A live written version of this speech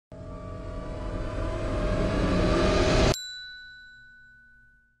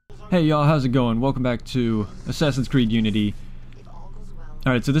Hey y'all, how's it going? Welcome back to Assassin's Creed Unity.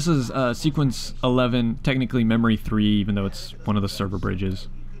 Alright, so this is sequence 11, technically memory 3, even though it's one of the server bridges.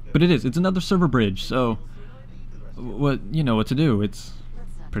 But it's another server bridge, so you know what to do. It's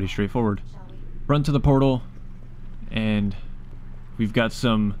pretty straightforward. Run to the portal, and we've got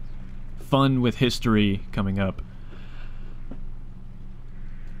some fun with history coming up.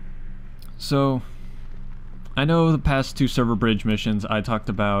 So, I know the past two server bridge missions I talked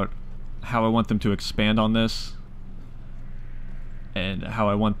about how I want them to expand on this, and how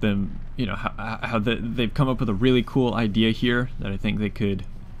I want them, you know, how they've come up with a really cool idea here that I think they could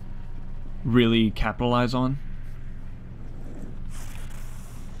really capitalize on.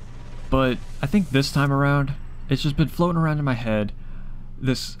 But I think this time around, it's just been floating around in my head,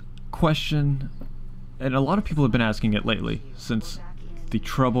 this question, and a lot of people have been asking it lately, since the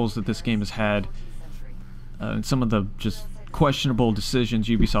troubles that this game has had, and some of the just questionable decisions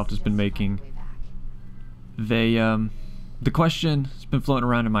Ubisoft has been making. The question has been floating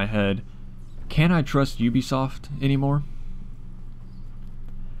around in my head: can I trust Ubisoft anymore?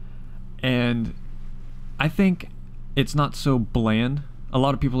 And I think it's not so bland. A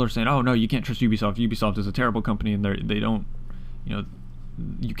lot of people are saying, oh no, you can't trust Ubisoft. Ubisoft is a terrible company and they don't, you know,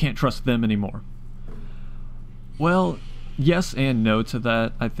 you can't trust them anymore. Well, yes and no to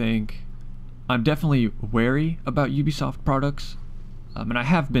that, I think. I'm definitely wary about Ubisoft products, and I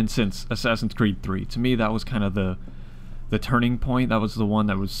have been since Assassin's Creed 3. To me, that was kind of the turning point. That was the one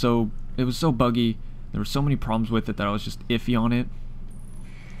that was it was so buggy. There were so many problems with it that I was just iffy on it.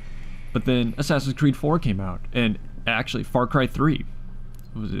 But then Assassin's Creed 4 came out, and actually Far Cry 3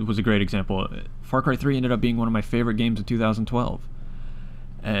 was a great example. Far Cry 3 ended up being one of my favorite games of 2012.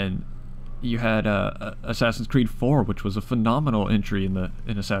 And you had Assassin's Creed 4, which was a phenomenal entry in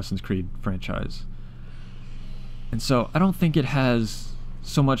Assassin's Creed franchise. And so I don't think it has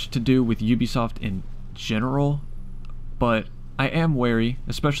so much to do with Ubisoft in general, but I am wary,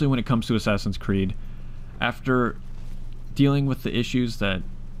 especially when it comes to Assassin's Creed. After dealing with the issues that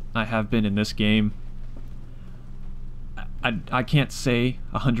I have been in this game, I can't say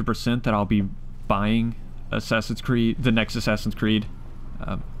 100% that I'll be buying Assassin's Creed, the next Assassin's Creed,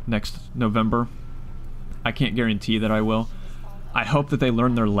 next November. I can't guarantee that I will. I hope that they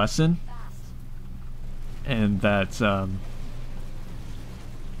learn their lesson, and that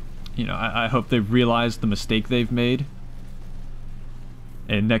you know, I hope they've realized the mistake they've made,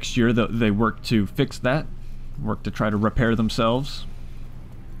 and next year they work to fix that, work to try to repair themselves.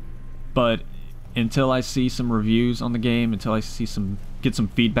 But until I see some reviews on the game, until I see get some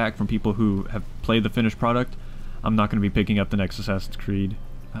feedback from people who have played the finished product, I'm not going to be picking up the next Assassin's Creed,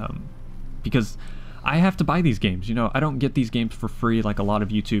 because I have to buy these games. You know, I don't get these games for free like a lot of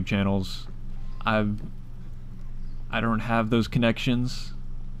YouTube channels. I don't have those connections,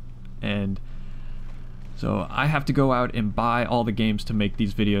 and so I have to go out and buy all the games to make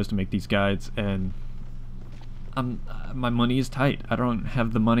these videos, to make these guides, and my money is tight. I don't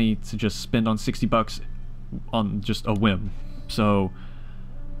have the money to just spend on 60 bucks on just a whim. So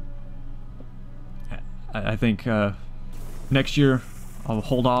I think next year I'll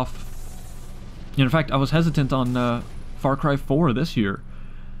hold off. In fact, I was hesitant on Far Cry 4 this year.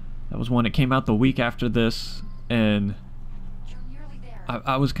 That was one that came out the week after this, and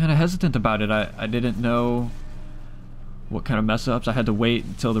I was kind of hesitant about it. I didn't know what kind of mess ups. I had to wait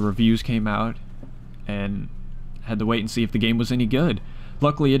until the reviews came out, and had to wait and see if the game was any good.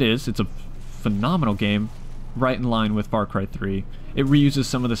 Luckily it is. It's a phenomenal game, right in line with Far Cry 3. It reuses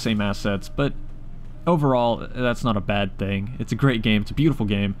some of the same assets, but overall that's not a bad thing. It's a great game. It's a beautiful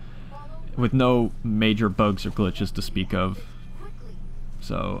game with no major bugs or glitches to speak of.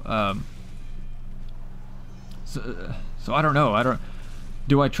 So so I don't know.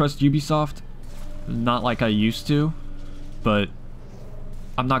 Do I trust Ubisoft? Not like I used to, but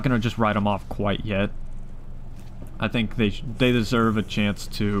I'm not gonna just write them off quite yet. I think they deserve a chance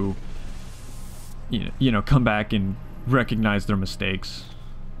to, you know, come back and recognize their mistakes.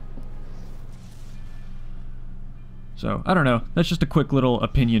 So I don't know. That's just a quick little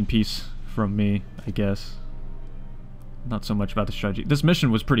opinion piece from me, I guess. Not so much about the strategy. This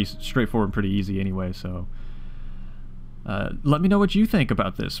mission was pretty straightforward and pretty easy anyway, so let me know what you think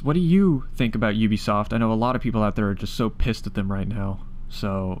about this. What do you think about Ubisoft? I know a lot of people out there are just so pissed at them right now,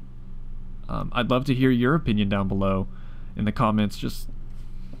 so I'd love to hear your opinion down below in the comments. Just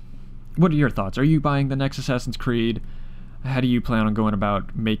what are your thoughts? Are you buying the next Assassin's Creed? How do you plan on going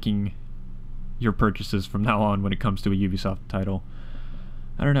about making your purchases from now on when it comes to a Ubisoft title?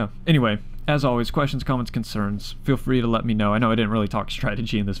 I don't know. Anyway, as always, questions, comments, concerns, feel free to let me know. I know I didn't really talk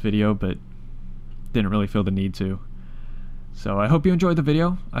strategy in this video, but didn't really feel the need to. So I hope you enjoyed the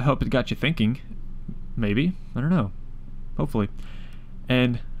video. I hope it got you thinking. Maybe. I don't know. Hopefully.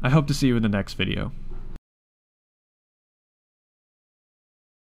 And I hope to see you in the next video.